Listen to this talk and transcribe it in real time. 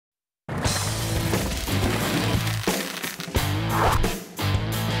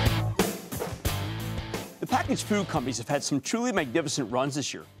Packaged food companies have had some truly magnificent runs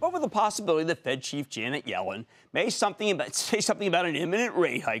this year, but with the possibility that Fed Chief Janet Yellen may say something about an imminent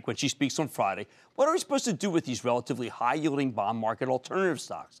rate hike when she speaks on Friday. What are we supposed to do with these relatively high-yielding bond market alternative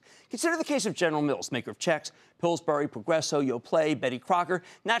stocks? Consider the case of General Mills, maker of Chex, Pillsbury, Progresso, Yoplait, Betty Crocker,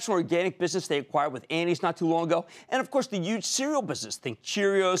 natural organic business they acquired with Annie's not too long ago, and, of course, the huge cereal business. Think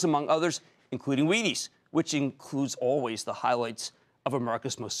Cheerios, among others, including Wheaties, which includes always the highlights of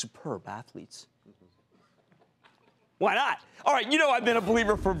America's most superb athletes. Why not? All right, you know I've been a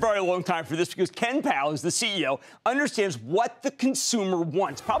believer for a very long time for this because Ken Powell, who's the CEO, understands what the consumer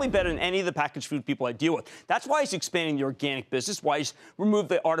wants, probably better than any of the packaged food people I deal with. That's why he's expanding the organic business, why he's removed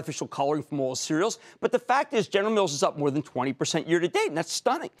the artificial coloring from all his cereals. But the fact is General Mills is up more than 20% year to date, and that's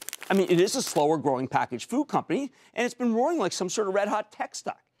stunning. I mean, it is a slower-growing packaged food company, and it's been roaring like some sort of red-hot tech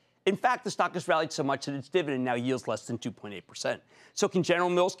stock. In fact, the stock has rallied so much that its dividend now yields less than 2.8%. So can General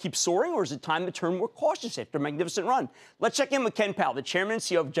Mills keep soaring, or is it time to turn more cautious after a magnificent run? Let's check in with Ken Powell, the chairman and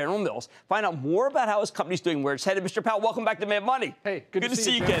CEO of General Mills, find out more about how his company's doing, where it's headed. Mr. Powell, welcome back to Mad Money. Hey, good to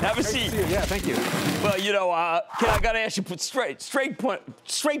see you, Ken. Have a seat. Yeah, thank you. Well, you know, Ken, I got to ask you straight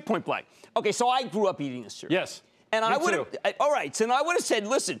point blank. Okay, so I grew up eating this cereal. Yes. And I would have, all right, so I would have said,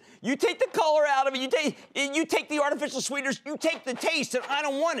 listen, you take the color out of it, you take the artificial sweeteners, you take the taste, and I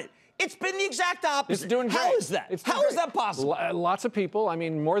don't want it. It's been the exact opposite. It's doing great. How is that? How is that possible? Lots of people, I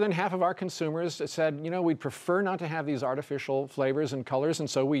mean, more than half of our consumers said, you know, we'd prefer not to have these artificial flavors and colors, and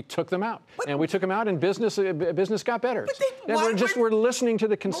so we took them out. And we took them out, and business got better. We're listening to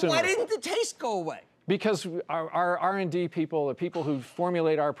the consumer. Why didn't the taste go away? Because our R&D people, the people who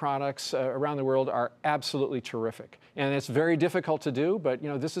formulate our products around the world, are absolutely terrific. And it's very difficult to do, but, you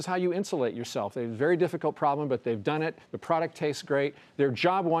know, this is how you insulate yourself. It's a very difficult problem, but they've done it. The product tastes great. Their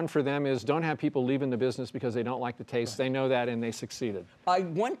job one for them is don't have people leaving the business because they don't like the taste. They know that, and they succeeded. I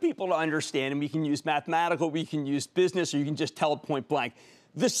want people to understand, and we can use mathematical, we can use business, or you can just tell it point blank.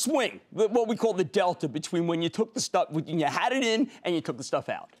 The swing, what we call the delta between when you took the stuff, when you had it in and you took the stuff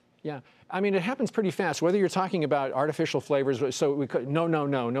out. Yeah, I mean, it happens pretty fast. Whether you're talking about artificial flavors, so we could, no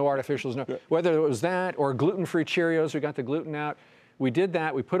artificials, no. Whether it was that or gluten-free Cheerios, we got the gluten out. We did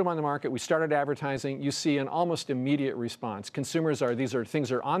that. We put them on the market. We started advertising. You see an almost immediate response. Consumers these are things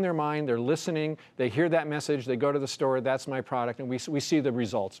that are on their mind. They're listening. They hear that message. They go to the store. That's my product, and we see the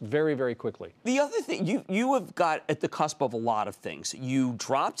results very, very quickly. The other thing, you have got at the cusp of a lot of things. You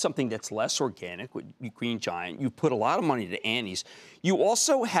dropped something that's less organic with Green Giant. You put a lot of money to Annie's. You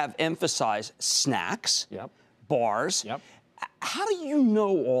also have emphasized snacks, bars. How do you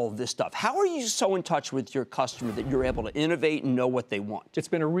know all of this stuff? How are you so in touch with your customer that you're able to innovate and know what they want? It's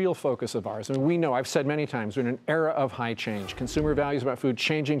been a real focus of ours. I mean, we know, I've said many times, we're in an era of high change. Consumer values about food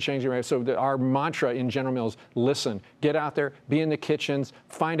changing. So our mantra in General Mills, listen, get out there, be in the kitchens,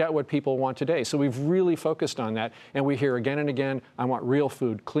 find out what people want today. So we've really focused on that. And we hear again and again, I want real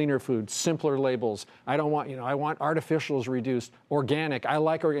food, cleaner food, simpler labels. I don't want, I want artificials reduced, organic. I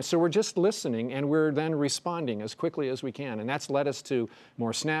like organic. So we're just listening, and we're then responding as quickly as we can. And that's led us to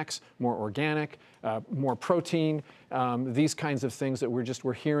more snacks, more organic, more protein, these kinds of things that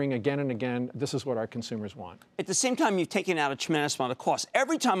we're hearing again and again. This is what our consumers want. At the same time, you've taken out a tremendous amount of cost.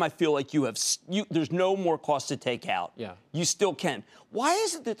 Every time I feel like there's no more cost to take out, you still can. Why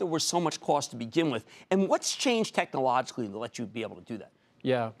is it that there was so much cost to begin with? And what's changed technologically to let you be able to do that?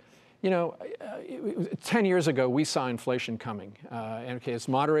 Yeah. You know, 10 years ago, we saw inflation coming. And okay, it's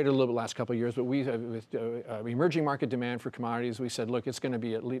moderated a little bit the last couple of years, but with emerging market demand for commodities, we said, look, it's going to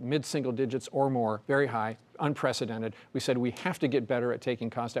be at least mid-single digits or more, very high, unprecedented. We said we have to get better at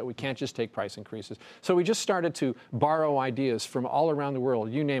taking cost out. We can't just take price increases. So we just started to borrow ideas from all around the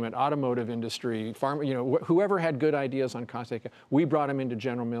world. You name it, automotive industry, farm, whoever had good ideas on cost takeout, we brought them into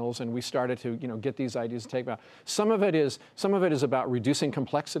General Mills, and we started to, get these ideas and take them out. Some of it is about reducing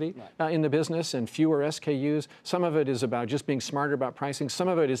complexity. In the business and fewer SKUs. Some of it is about just being smarter about pricing. Some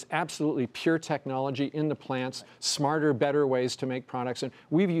of it is absolutely pure technology in the plants, smarter, better ways to make products. And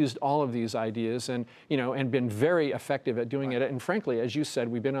we've used all of these ideas and been very effective at doing it. And frankly, as you said,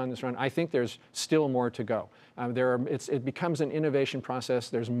 we've been on this run. I think there's still more to go. It becomes an innovation process.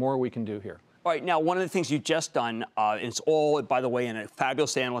 There's more we can do here. All right, now, one of the things you've just done, and it's all, by the way, in a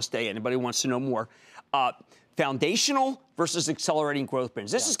fabulous analyst day, anybody who wants to know more, foundational versus accelerating growth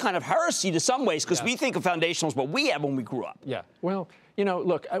brands. This is kind of heresy to some ways because we think of foundational as what we had when we grew up. Yeah. Well,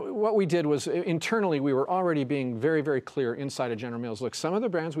 look, what we did was internally we were already being very, very clear inside of General Mills. Look, some of the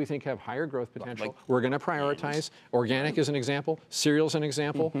brands we think have higher growth potential. We're going to prioritize. Organic is an example. Cereal's an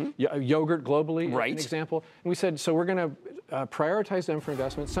example. Yogurt globally is an example. And we said, so we're going to prioritize them for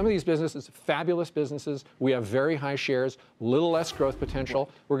investment. Some of these businesses, fabulous businesses, we have very high shares, little less growth potential.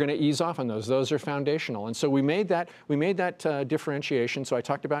 We're going to ease off on those. Those are foundational. And so we made that differentiation. So I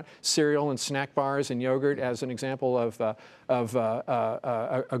talked about cereal and snack bars and yogurt as an example of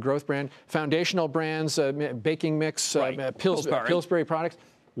a growth brand. Foundational brands, baking mix, Pillsbury products.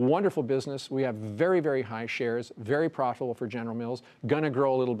 Wonderful business. We have very, very high shares, very profitable for General Mills. Going to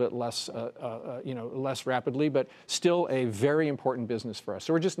grow a little bit less, less rapidly, but still a very important business for us.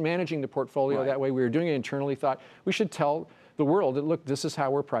 So we're just managing the portfolio that way. We were doing it internally. Thought we should tell the world that, look, this is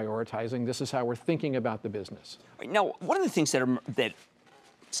how we're prioritizing. This is how we're thinking about the business. Now, one of the things that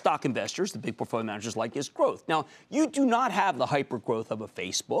stock investors, the big portfolio managers, like is growth. Now, you do not have the hyper growth of a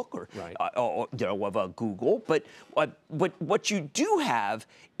Facebook or of a Google, but what you do have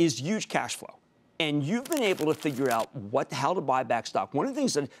is huge cash flow. And you've been able to figure out how to buy back stock. One of the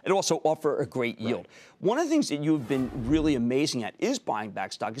things that it also offer a great yield. One of the things that you've been really amazing at is buying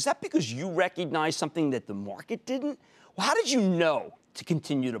back stock. Is that because you recognize something that the market didn't? Well, how did you know to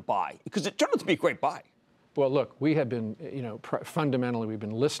continue to buy? Because it turned out to be a great buy. Well, look, we have been, fundamentally, we've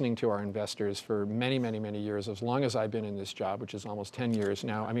been listening to our investors for many, many, many years, as long as I've been in this job, which is almost 10 years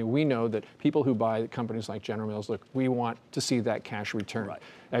now. I mean, we know that people who buy companies like General Mills, look, we want to see that cash return. Right.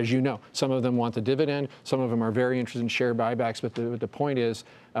 As you know, some of them want the dividend, some of them are very interested in share buybacks, but the point is,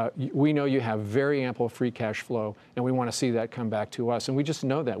 we know you have very ample free cash flow, and we want to see that come back to us. And we just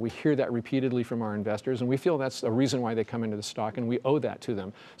know that. We hear that repeatedly from our investors, and we feel that's a reason why they come into the stock, and we owe that to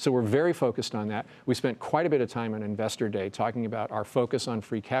them. So we're very focused on that. We spent quite a bit of time on Investor Day talking about our focus on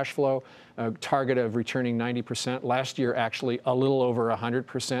free cash flow, target of returning 90%. Last year, actually, a little over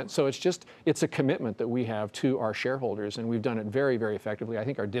 100%. So it's a commitment that we have to our shareholders, and we've done it very, very effectively. I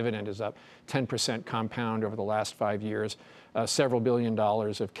think our dividend is up 10% compound over the last 5 years. Several $1 billion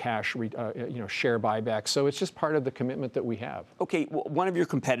of cash, share buybacks. So it's just part of the commitment that we have. Okay, well, one of your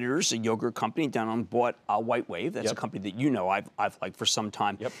competitors, a yogurt company down on bought White Wave. That's a company that I've liked for some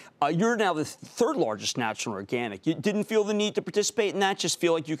time. You're now the third largest natural and organic. You didn't feel the need to participate in that? Just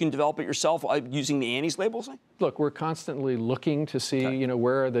feel like you can develop it yourself using the Annie's labels? Look, we're constantly looking to see,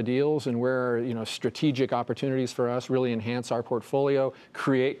 where are the deals and where are, strategic opportunities for us, really enhance our portfolio,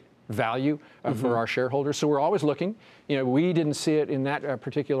 create value for our shareholders. So we're always looking. We didn't see it in that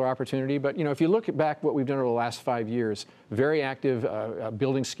particular opportunity, but if you look back what we've done over the last 5 years, very active,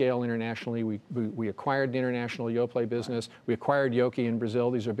 building scale internationally. We acquired the international Yoplait business. We acquired Yoki in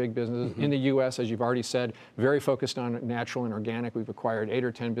Brazil. These are big businesses. In the U.S., as you've already said, very focused on natural and organic. We've acquired 8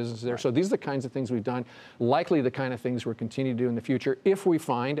 or 10 businesses there. So these are the kinds of things we've done. Likely the kind of things we'll continue to do in the future if we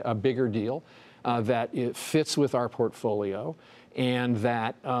find a bigger deal that it fits with our portfolio and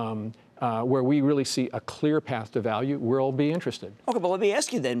that where we really see a clear path to value, we'll be interested. Okay, but let me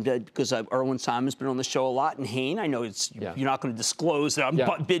ask you then, because Erwin Simon's been on the show a lot, and Hain, I know you're not going to disclose that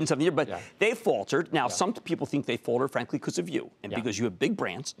I'm bidding something here, but they faltered. Now, some people think they faltered, frankly, because of you, and because you have big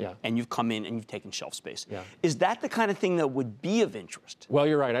brands, and you've come in and you've taken shelf space. Is that the kind of thing that would be of interest? Well,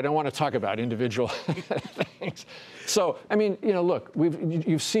 you're right. I don't want to talk about individual things. So, I mean, look,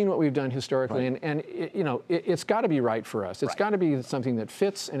 you've seen what we've done historically, and it's got to be right for us. It's got to be something that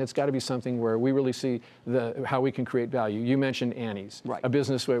fits, and it's got to be something where we really see how we can create value. You mentioned Annie's, a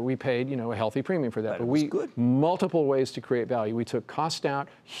business where we paid, a healthy premium for that. But multiple ways to create value. We took cost out,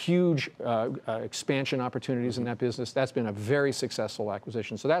 huge expansion opportunities in that business. That's been a very successful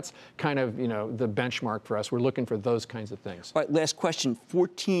acquisition. So that's kind of, the benchmark for us. We're looking for those kinds of things. All right, last question.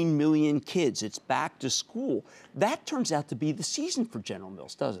 14 million kids. It's back to school. That turns out to be the season for General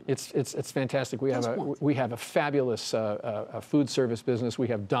Mills, doesn't it? It's fantastic. We have a fabulous food service business. We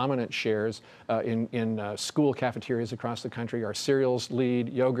have dominant shares in school cafeterias across the country. Our cereals lead,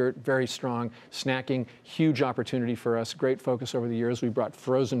 yogurt very strong, snacking huge opportunity for us. Great focus over the years. We brought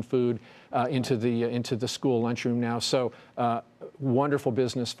frozen food into the school lunchroom now. So wonderful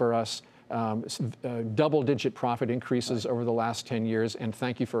business for us. Double-digit profit increases over the last 10 years, and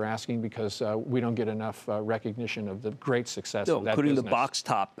thank you for asking because we don't get enough recognition of the great success of that including business.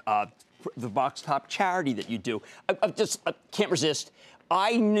 the box top charity that you do. I can't resist.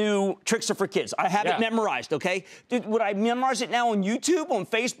 I knew Tricks Are for Kids. I have it memorized, okay? Would I memorize it now on YouTube, on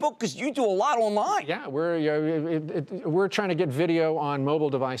Facebook? Because you do a lot online. Yeah, we're trying to get video on mobile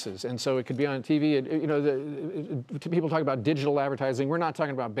devices, and so it could be on TV. People talk about digital advertising. We're not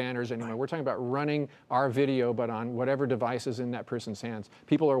talking about banners anymore. We're talking about running our video, but on whatever device is in that person's hands.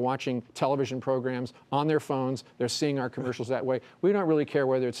 People are watching television programs on their phones. They're seeing our commercials that way. We don't really care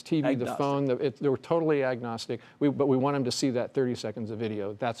whether it's TV, the phone. We're totally agnostic, but we want them to see that 30 seconds of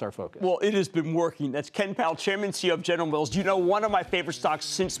video. That's our focus. Well, it has been working. That's Ken Powell, Chairman and CEO of General Mills. One of my favorite stocks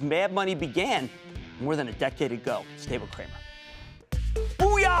since Mad Money began more than a decade ago. Stay with Cramer.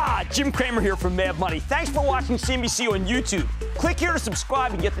 Booyah! Jim Cramer here from Mad Money. Thanks for watching CNBC on YouTube. Click here to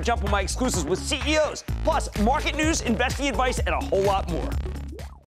subscribe and get the jump on my exclusives with CEOs, plus market news, investing advice, and a whole lot more.